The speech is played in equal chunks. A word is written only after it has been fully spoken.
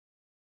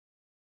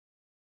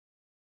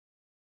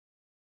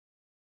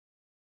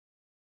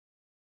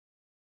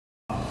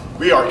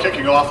We are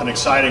kicking off an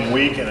exciting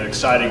week and an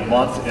exciting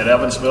month in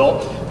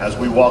Evansville as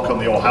we welcome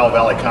the Ohio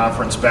Valley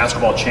Conference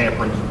Basketball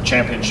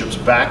Championships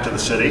back to the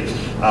city.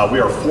 We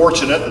are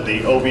fortunate that the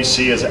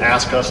OVC has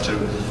asked us to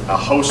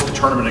host the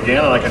tournament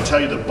again, and I can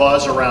tell you the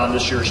buzz around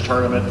this year's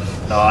tournament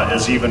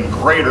is even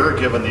greater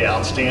given the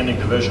outstanding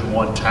Division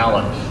I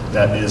talent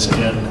that is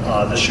in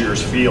this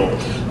year's field.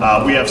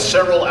 We have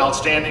several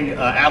outstanding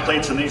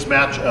athletes in these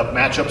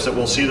matchups that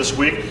we'll see this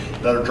week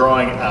that are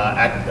drawing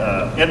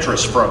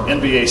interest from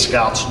NBA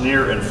scouts near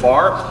and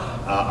far.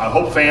 I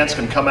hope fans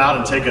can come out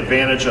and take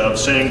advantage of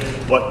seeing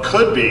what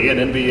could be an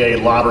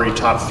NBA lottery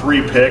top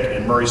 3 pick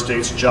in Murray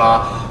State's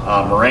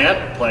Ja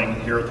Morant, playing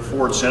here at the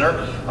Ford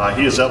Center.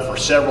 He is up for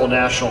several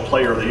National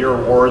Player of the Year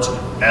awards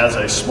as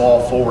a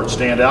small forward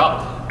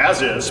standout,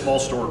 as is small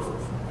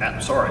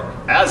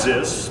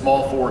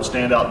forward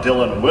standout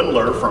Dylan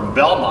Windler from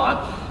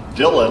Belmont.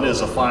 Dylan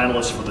is a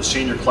finalist for the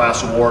Senior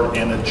Class Award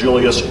and the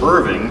Julius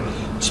Irving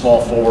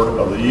Small Forward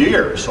of the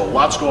Year. So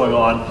lots going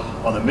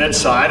on the mid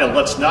side, and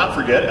let's not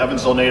forget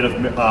Evansville native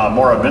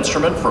Mara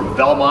Minsterman from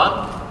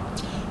Belmont.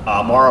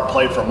 Mara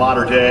played for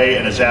Mater Dei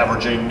and is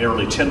averaging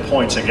nearly 10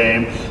 points a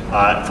game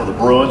for the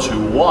Bruins,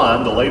 who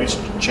won the ladies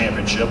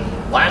championship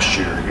last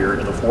year here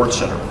at the Ford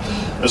Center.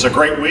 It was a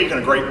great week and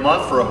a great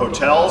month for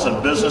hotels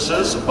and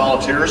businesses and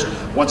volunteers,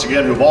 once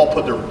again, who've all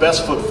put their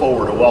best foot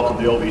forward to welcome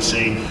the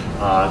OVC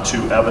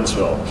to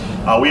Evansville.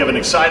 We have an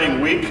exciting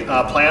week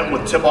planned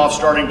with tip-off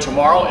starting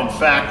tomorrow. In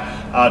fact,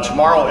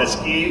 tomorrow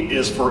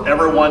is for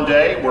Everyone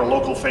Day, where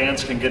local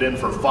fans can get in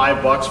for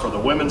 $5 for the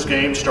women's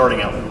game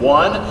starting at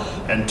 1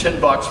 and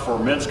 $10 for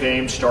men's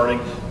game starting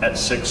at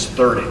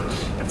 6:30.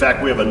 In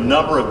fact, we have a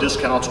number of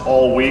discounts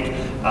all week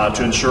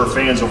to ensure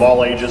fans of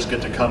all ages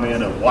get to come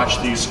in and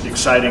watch these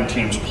exciting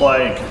teams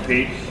play and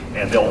compete.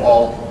 And they'll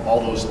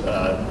all those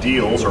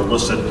deals are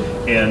listed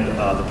in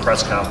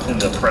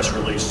the press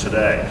release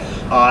today.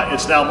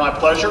 It's now my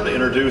pleasure to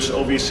introduce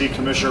OVC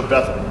Commissioner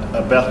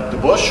Beth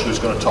DeBush, who's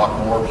going to talk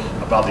more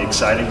about the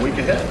exciting week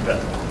ahead.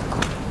 Beth.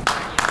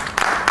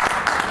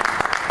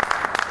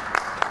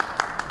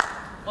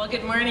 Well,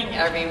 good morning,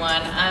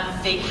 everyone.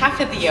 On behalf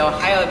of the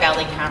Ohio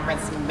Valley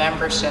Conference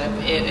membership,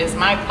 it is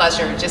my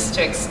pleasure just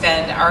to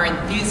extend our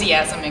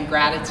enthusiasm and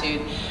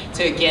gratitude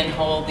to again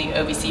hold the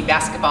OVC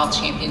Basketball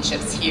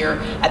Championships here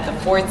at the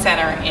Ford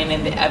Center and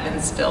in the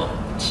Evansville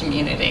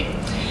community.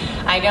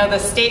 I know the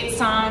state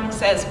song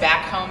says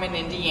back home in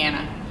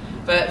Indiana,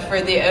 but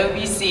for the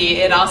OVC,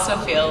 it also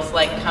feels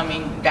like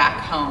coming back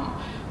home.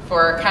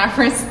 For a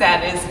conference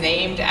that is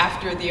named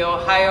after the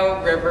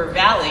Ohio River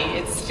Valley,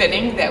 it's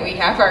fitting that we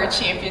have our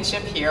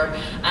championship here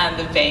on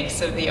the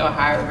banks of the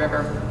Ohio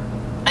River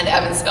in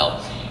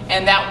Evansville.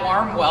 And that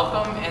warm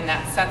welcome and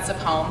that sense of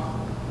home,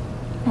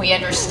 we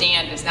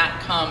understand, does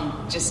not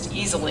come just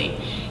easily.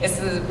 It's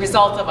the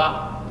result of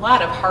a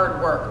lot of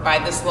hard work by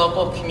this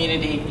local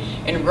community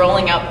in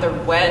rolling out the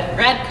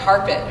red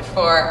carpet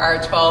for our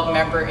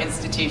 12-member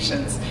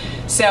institutions.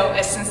 So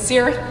a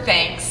sincere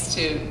thanks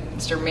to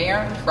Mr.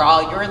 Mayor for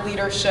all your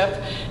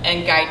leadership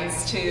and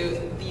guidance, to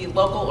the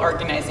local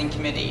organizing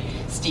committee,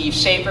 Steve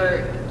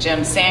Schaefer,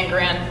 Jim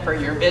Sangren, for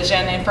your vision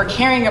and for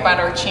caring about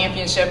our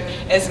championship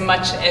as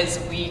much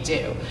as we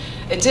do.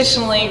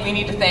 Additionally, we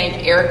need to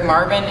thank Eric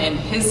Marvin and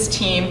his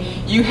team.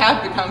 You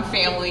have become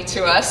family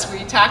to us.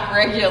 We talk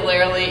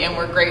regularly and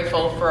we're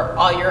grateful for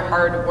all your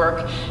hard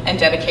work and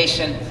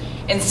dedication.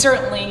 And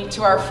certainly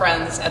to our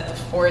friends at the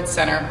Ford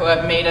Center who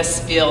have made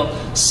us feel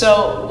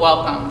so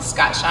welcome.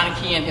 Scott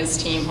Schoneke and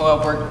his team who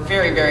have worked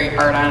very, very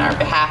hard on our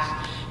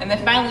behalf. And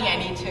then finally, I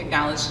need to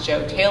acknowledge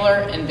Joe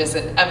Taylor and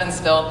Visit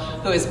Evansville,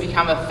 who has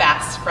become a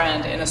fast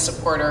friend and a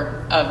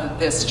supporter of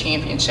this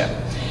championship.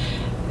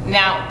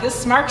 Now,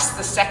 this marks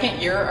the second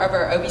year of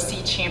our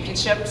OVC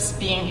Championships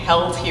being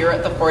held here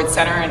at the Ford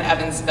Center in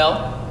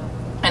Evansville.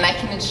 And I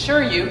can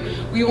assure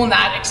you, we will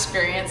not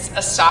experience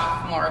a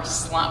sophomore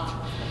slump.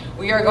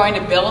 We are going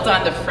to build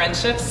on the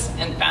friendships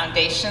and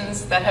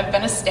foundations that have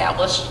been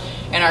established,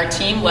 and our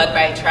team, led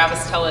by Travis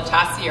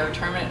Teletasi, our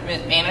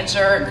tournament manager,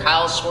 and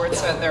Kyle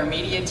Schwartz, their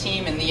media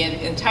team, and the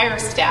entire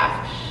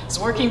staff, is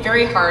working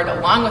very hard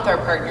along with our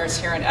partners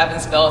here in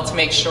Evansville to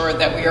make sure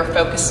that we are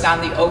focused on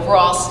the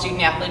overall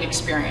student-athlete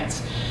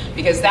experience,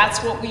 because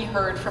that's what we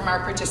heard from our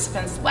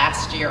participants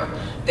last year.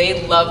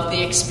 They loved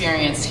the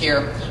experience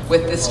here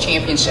with this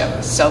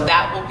championship, so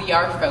that will be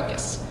our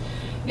focus.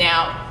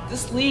 Now,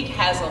 this league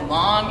has a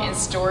long and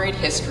storied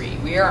history.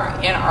 We are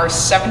in our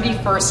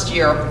 71st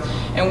year,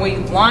 and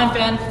we've long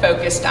been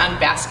focused on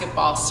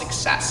basketball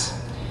success.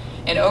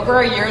 And over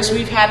our years,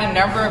 we've had a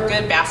number of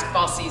good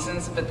basketball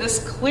seasons, but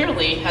this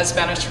clearly has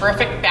been a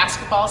terrific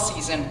basketball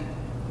season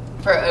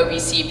for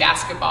OVC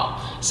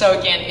basketball. So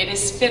again, it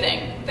is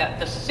fitting that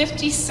the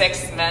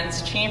 56th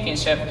Men's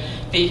Championship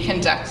be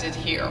conducted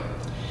here.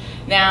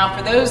 Now,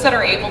 for those that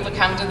are able to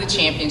come to the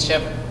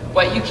championship,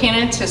 what you can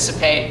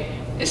anticipate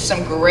is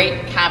some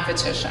great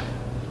competition.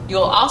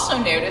 You'll also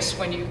notice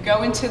when you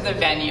go into the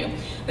venue,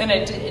 then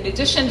in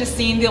addition to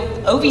seeing the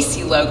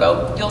OVC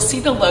logo, you'll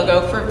see the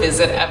logo for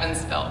Visit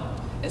Evansville.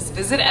 as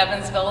Visit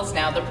Evansville is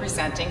now the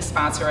presenting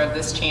sponsor of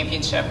this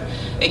championship,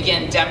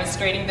 again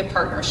demonstrating the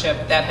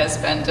partnership that has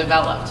been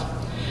developed.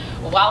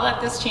 While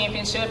at this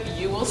championship,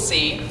 you will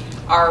see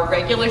our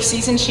regular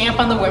season champ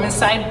on the women's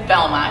side,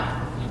 Belmont,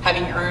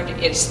 having earned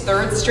its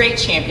 3rd straight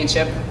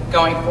championship,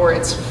 going for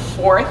its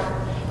 4th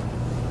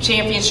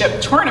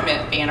championship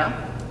tournament banner.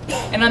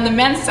 And on the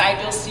men's side,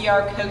 you'll see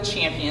our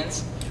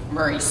co-champions,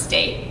 Murray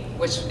State,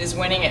 which is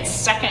winning its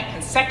 2nd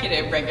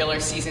consecutive regular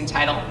season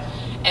title,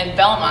 and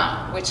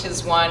Belmont, which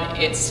has won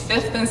its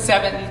 5th and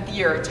 7th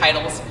year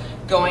titles,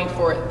 going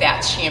for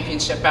that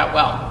championship at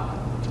well.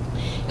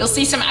 You'll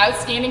see some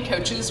outstanding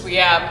coaches. We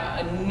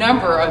have a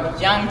number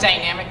of young,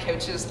 dynamic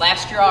coaches.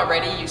 Last year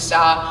already, you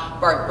saw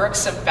Bart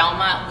Brooks of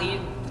Belmont lead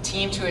the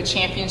team to a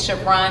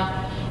championship run,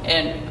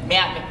 and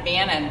Matt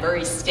McMahon and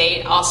Murray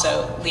State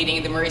also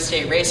leading the Murray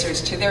State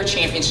Racers to their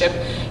championship.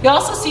 You'll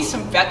also see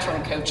some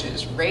veteran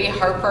coaches. Ray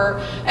Harper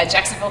at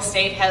Jacksonville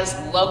State has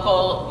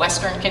local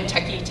Western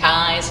Kentucky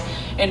ties,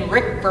 and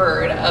Rick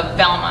Bird of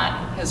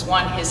Belmont has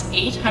won his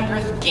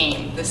 800th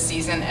game this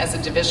season as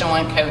a Division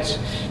I coach.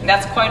 And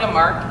that's quite a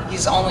mark.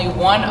 He's only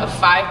one of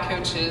 5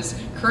 coaches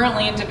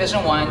currently in Division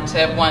I to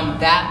have won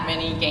that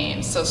many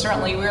games. So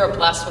certainly we are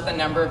blessed with a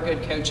number of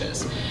good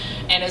coaches.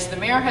 And as the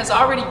mayor has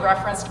already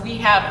referenced, we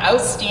have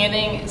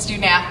outstanding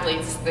student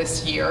athletes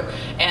this year,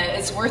 and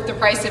it's worth the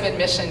price of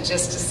admission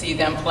just to see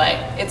them play.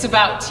 It's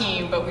about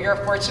team, but we are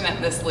fortunate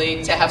in this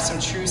league to have some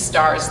true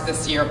stars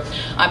this year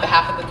on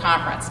behalf of the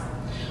conference.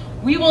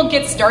 We will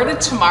get started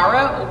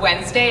tomorrow,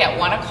 Wednesday at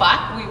 1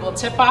 o'clock. We will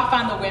tip off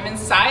on the women's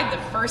side. The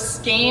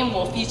first game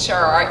will feature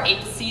our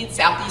 8th seed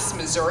Southeast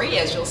Missouri,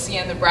 as you'll see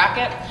in the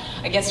bracket,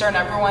 against our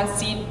number 1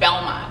 seed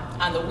Belmont.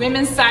 On the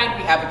women's side,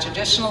 we have a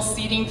traditional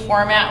seeding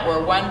format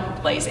where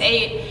 1 plays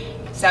 8,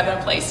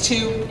 7 plays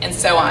 2, and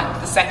so on.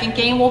 The second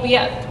game will be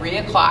at 3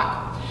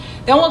 o'clock.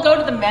 Then we'll go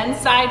to the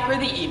men's side for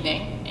the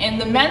evening,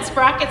 and the men's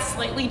bracket's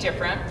slightly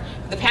different.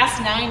 The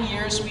past 9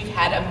 years, we've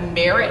had a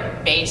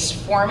merit-based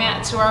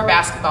format to our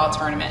basketball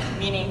tournament,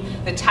 meaning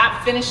the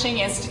top finishing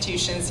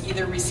institutions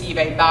either receive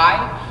a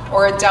bye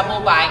or a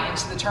double bye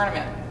into the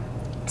tournament.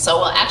 So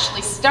we'll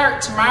actually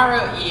start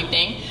tomorrow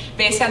evening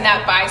based on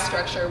that bye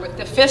structure with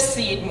the 5th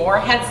seed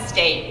Morehead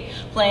State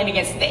playing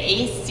against the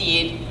 8th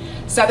seed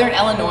Southern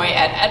Illinois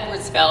at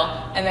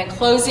Edwardsville, and then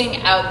closing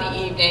out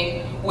the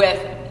evening with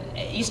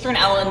Eastern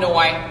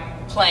Illinois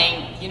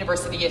playing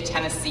University of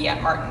Tennessee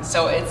at Martin.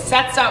 So it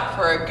sets up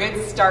for a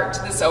good start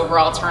to this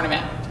overall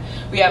tournament.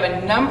 We have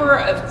a number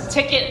of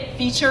ticket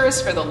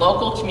features for the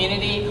local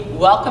community,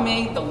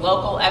 welcoming the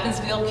local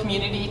Evansville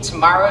community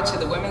tomorrow to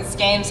the women's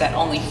games at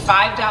only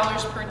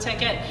 $5 per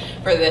ticket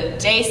for the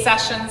day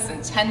sessions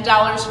and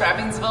 $10 for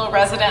Evansville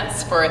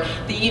residents for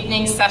the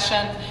evening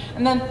session.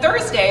 And then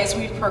Thursday, as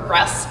we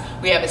progress,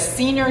 we have a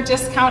senior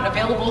discount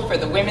available for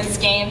the women's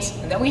games,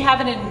 and then we have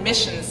an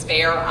admissions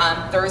fair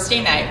on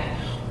Thursday night,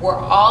 where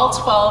all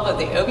 12 of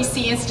the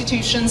OVC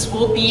institutions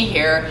will be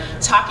here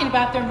talking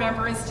about their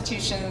member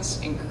institutions,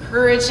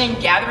 encouraging,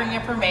 gathering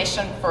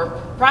information for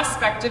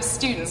prospective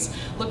students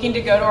looking to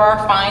go to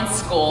our fine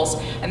schools,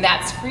 and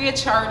that's free of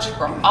charge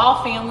for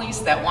all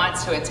families that want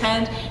to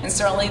attend, and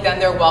certainly then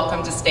they're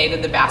welcome to stay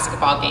to the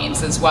basketball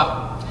games as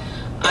well.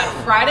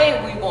 On Friday,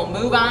 we will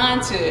move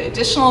on to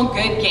additional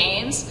good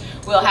games.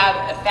 We'll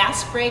have a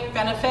fast break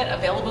benefit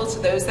available to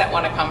those that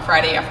want to come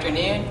Friday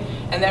afternoon.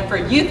 And then for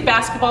youth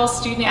basketball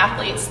student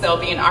athletes, there'll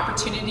be an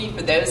opportunity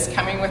for those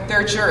coming with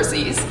their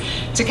jerseys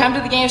to come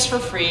to the games for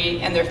free,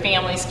 and their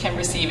families can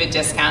receive a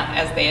discount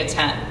as they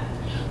attend.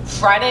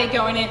 Friday,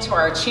 going into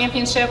our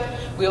championship,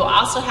 we will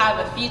also have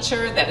a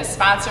feature that is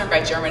sponsored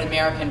by German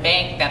American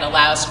Bank that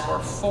allows for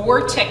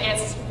 4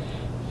 tickets,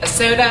 a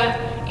soda,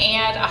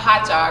 and a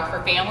hot dog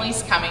for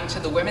families coming to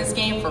the women's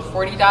game for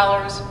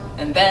 $40,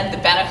 and then the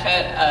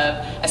benefit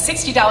of a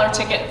 $60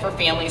 ticket for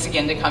families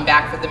again to come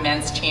back for the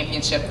men's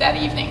championship that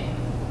evening.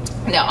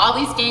 Now, all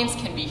these games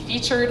can be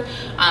featured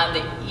on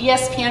the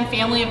ESPN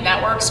family of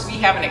networks. We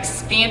have an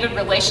expanded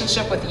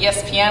relationship with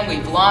ESPN.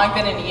 We've long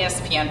been an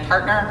ESPN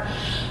partner.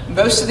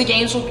 Most of the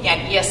games will be on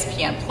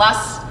ESPN+.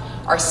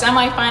 Our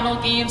semifinal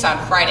games on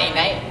Friday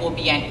night will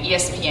be on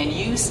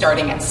ESPNU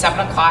starting at 7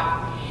 o'clock.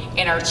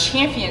 And our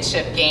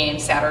championship game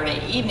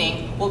Saturday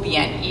evening will be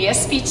on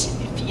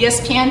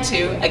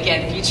ESPN2,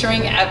 again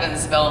featuring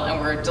Evansville, and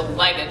we're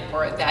delighted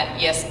for that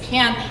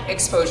ESPN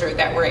exposure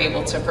that we're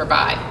able to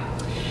provide.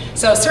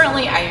 So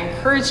certainly I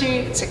encourage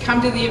you to come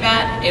to the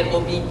event. It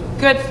will be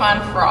good fun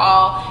for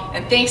all,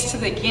 and thanks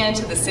again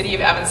to the City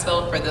of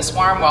Evansville for this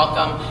warm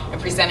welcome and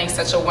presenting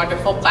such a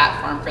wonderful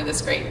platform for this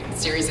great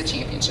series of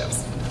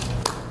championships.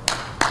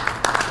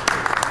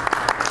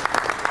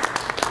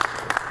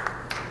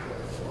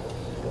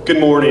 Good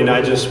morning.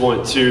 I just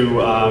want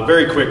to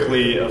very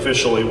quickly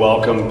officially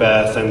welcome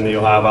Beth and the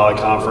Ohio Valley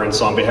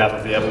Conference on behalf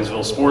of the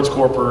Evansville Sports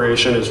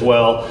Corporation as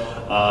well.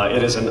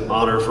 It is an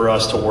honor for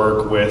us to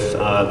work with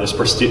this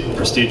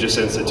prestigious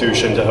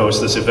institution to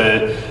host this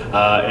event.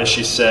 As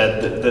she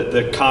said,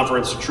 the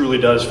conference truly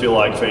does feel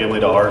like family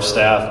to our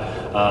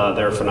staff.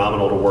 They're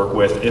phenomenal to work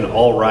with in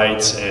all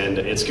rights, and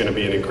it's going to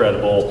be an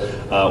incredible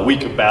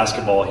week of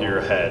basketball here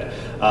ahead.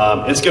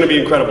 It's going to be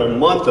an incredible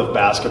month of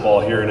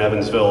basketball here in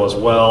Evansville as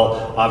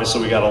well.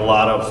 Obviously, we got a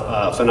lot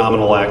of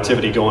phenomenal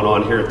activity going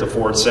on here at the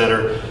Ford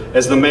Center.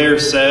 As the mayor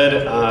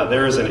said,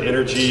 there is an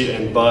energy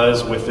and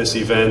buzz with this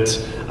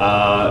event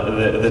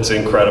that's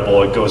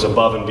incredible. It goes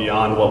above and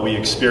beyond what we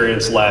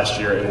experienced last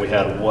year, and we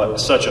had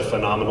such a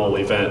phenomenal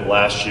event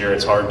last year.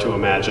 It's hard to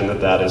imagine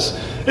that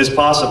is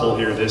possible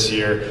here this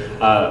year.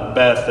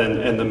 Beth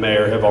and the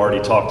mayor have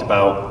already talked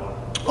about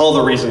all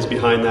the reasons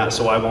behind that,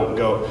 so I won't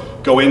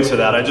go into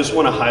that. I just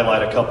want to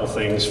highlight a couple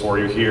things for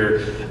you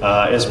here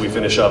as we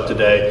finish up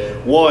today.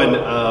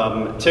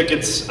 One,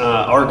 tickets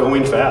are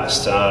going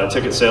fast.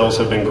 Ticket sales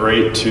have been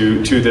great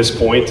to this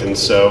point, and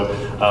so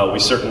we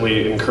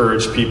certainly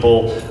encourage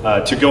people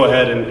to go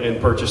ahead and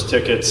purchase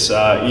tickets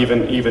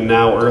even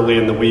now early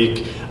in the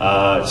week,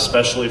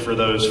 especially for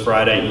those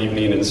Friday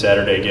evening and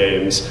Saturday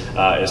games,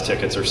 as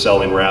tickets are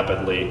selling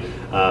rapidly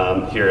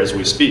here as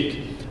we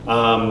speak.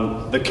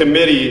 The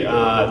committee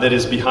that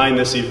is behind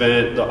this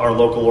event, our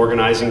local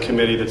organizing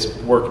committee that's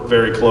worked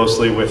very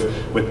closely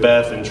with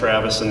Beth and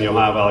Travis and the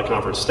Ohio Valley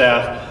Conference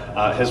staff,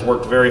 has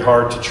worked very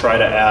hard to try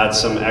to add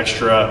some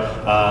extra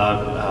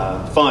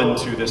fun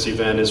to this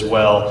event as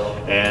well.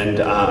 And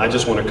I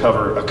just want to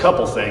cover a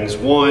couple things.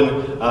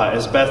 One,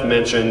 as Beth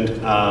mentioned,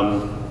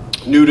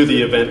 new to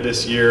the event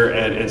this year,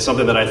 and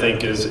something that I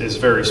think is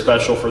very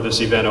special for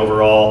this event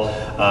overall,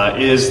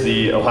 is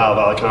the Ohio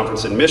Valley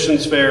Conference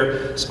Admissions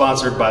Fair,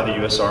 sponsored by the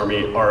U.S.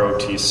 Army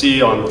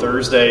ROTC on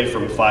Thursday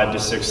from 5 to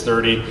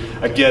 6:30.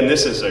 Again,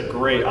 this is a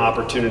great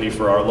opportunity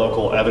for our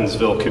local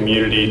Evansville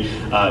community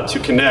to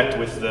connect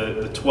with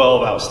the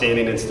 12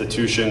 outstanding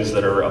institutions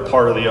that are a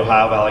part of the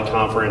Ohio Valley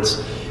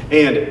Conference.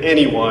 And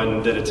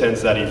anyone that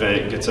attends that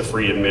event gets a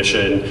free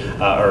admission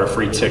or a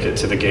free ticket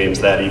to the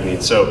games that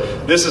evening. So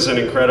this is an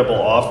incredible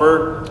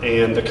offer,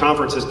 and the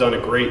conference has done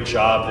a great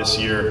job this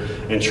year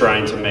in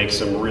trying to make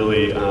some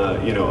really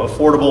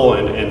affordable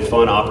and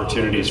fun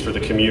opportunities for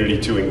the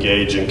community to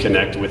engage and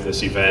connect with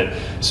this event.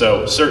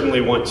 So certainly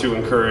want to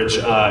encourage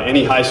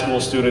any high school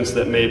students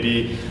that may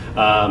be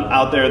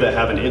out there that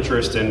have an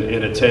interest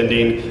in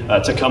attending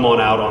to come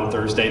on out on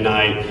Thursday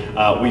night.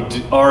 We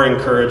are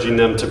encouraging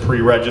them to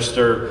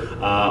pre-register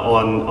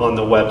on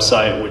the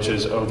website, which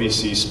is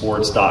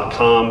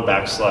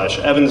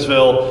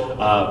ovcsports.com/Evansville,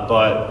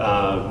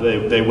 but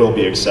they will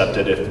be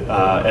accepted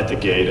at the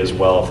gate as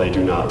well if they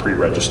do not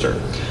pre-register.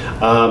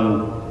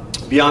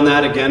 Beyond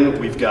that, again,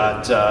 we've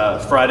got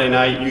Friday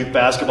night youth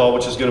basketball,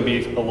 which is going to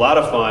be a lot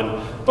of fun,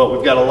 but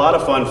we've got a lot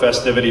of fun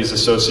festivities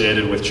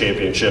associated with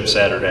Championship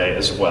Saturday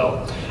as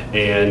well.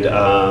 And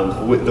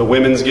the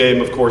women's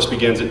game, of course,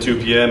 begins at 2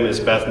 p.m., as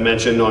Beth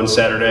mentioned, on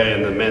Saturday,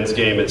 and the men's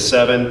game at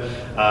 7.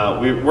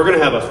 We're going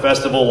to have a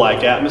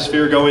festival-like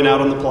atmosphere going out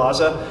on the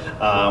plaza.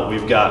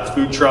 We've got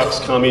food trucks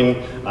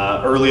coming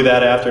early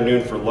that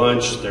afternoon for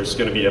lunch. There's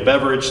going to be a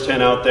beverage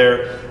tent out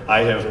there.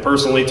 I have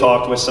personally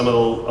talked with some of the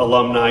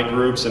alumni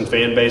groups and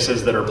fan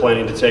bases that are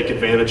planning to take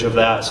advantage of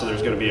that, so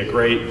there's going to be a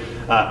great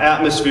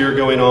atmosphere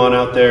going on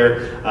out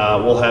there.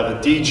 We'll have a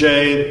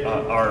DJ.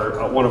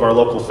 One of our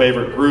local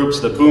favorite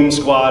groups, the Boom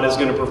Squad, is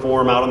going to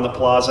perform out on the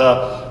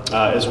plaza,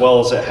 as well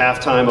as at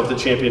halftime of the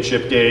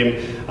championship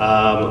game.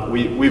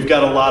 We've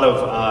got a lot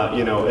of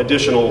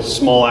additional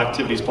small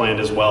activities planned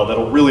as well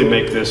that'll really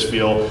make this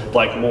feel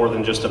like more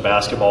than just a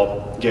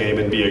basketball game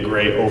and be a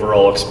great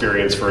overall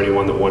experience for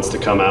anyone that wants to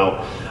come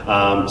out.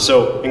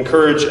 So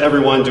encourage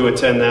everyone to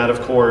attend that,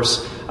 of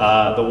course.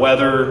 The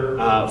weather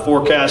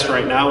forecast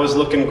right now is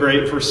looking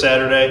great for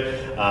Saturday.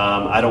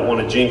 I don't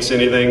want to jinx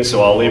anything,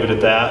 so I'll leave it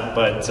at that.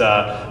 But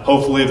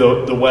hopefully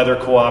the weather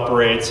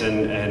cooperates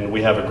and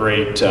we have a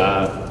great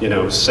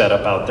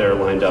setup out there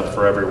lined up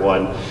for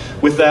everyone.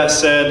 With that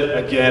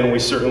said, again, we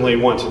certainly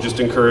want to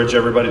just encourage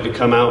everybody to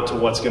come out to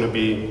what's going to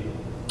be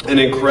an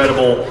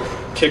incredible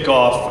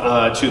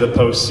kickoff to the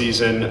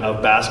postseason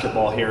of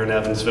basketball here in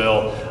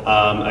Evansville.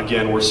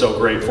 Again, we're so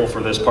grateful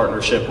for this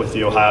partnership with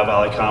the Ohio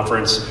Valley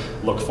Conference.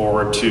 Look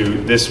forward to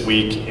this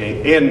week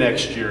and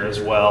next year as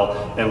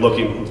well, and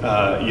looking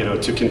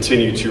to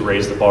continue to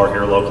raise the bar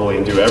here locally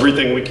and do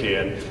everything we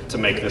can to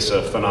make this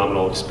a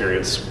phenomenal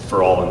experience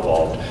for all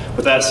involved.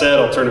 With that said,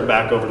 I'll turn it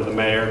back over to the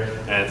mayor,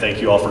 and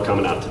thank you all for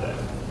coming out today.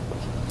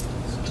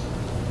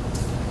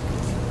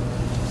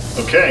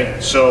 Okay,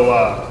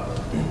 so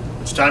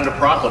it's time to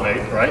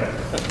proclamate, right?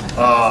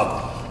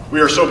 We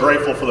are so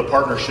grateful for the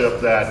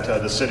partnership that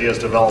the city has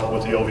developed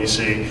with the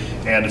OVC,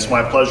 and it's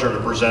my pleasure to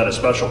present a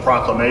special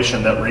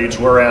proclamation that reads,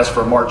 whereas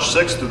for March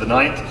 6th through the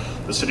 9th,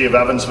 the City of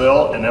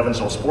Evansville and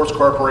Evansville Sports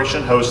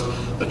Corporation host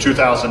the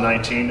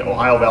 2019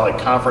 Ohio Valley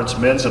Conference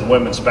Men's and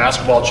Women's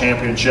Basketball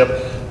Championship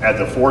at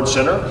the Ford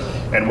Center,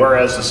 and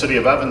whereas the City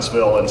of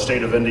Evansville and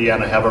State of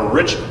Indiana have a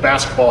rich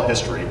basketball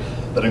history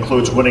that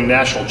includes winning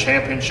national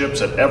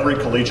championships at every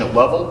collegiate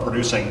level,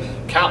 producing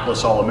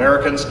countless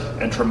All-Americans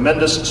and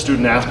tremendous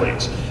student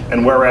athletes.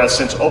 And whereas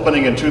since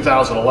opening in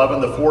 2011,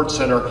 the Ford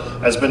Center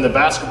has been the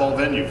basketball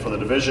venue for the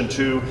Division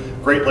II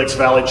Great Lakes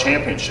Valley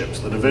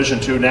Championships, the Division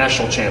II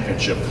National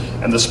Championship,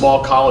 and the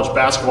Small College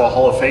Basketball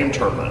Hall of Fame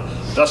Tournament,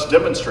 thus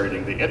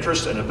demonstrating the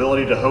interest and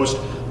ability to host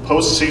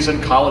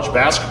postseason college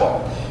basketball.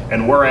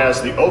 And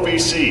whereas the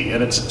OVC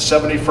in its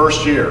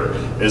 71st year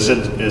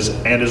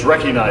is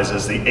recognized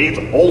as the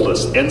 8th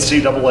oldest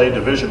NCAA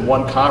Division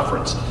I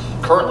conference,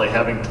 currently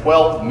having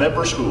 12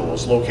 member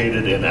schools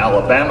located in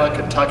Alabama,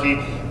 Kentucky,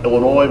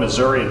 Illinois,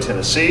 Missouri, and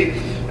Tennessee.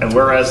 And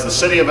whereas the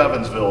city of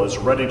Evansville is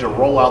ready to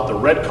roll out the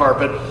red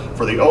carpet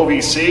for the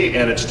OVC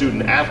and its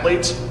student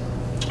athletes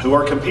who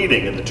are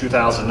competing in the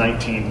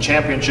 2019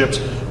 championships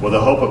with the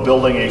hope of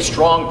building a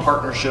strong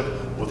partnership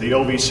with the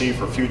OVC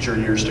for future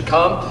years to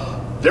come.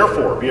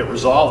 Therefore, be it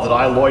resolved that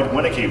I, Lloyd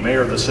Winnecke,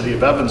 Mayor of the City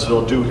of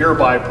Evansville, do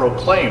hereby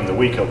proclaim the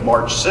week of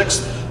March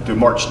 6th through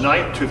March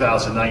 9th,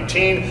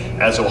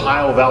 2019 as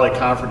Ohio Valley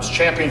Conference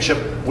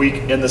Championship Week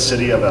in the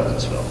City of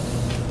Evansville.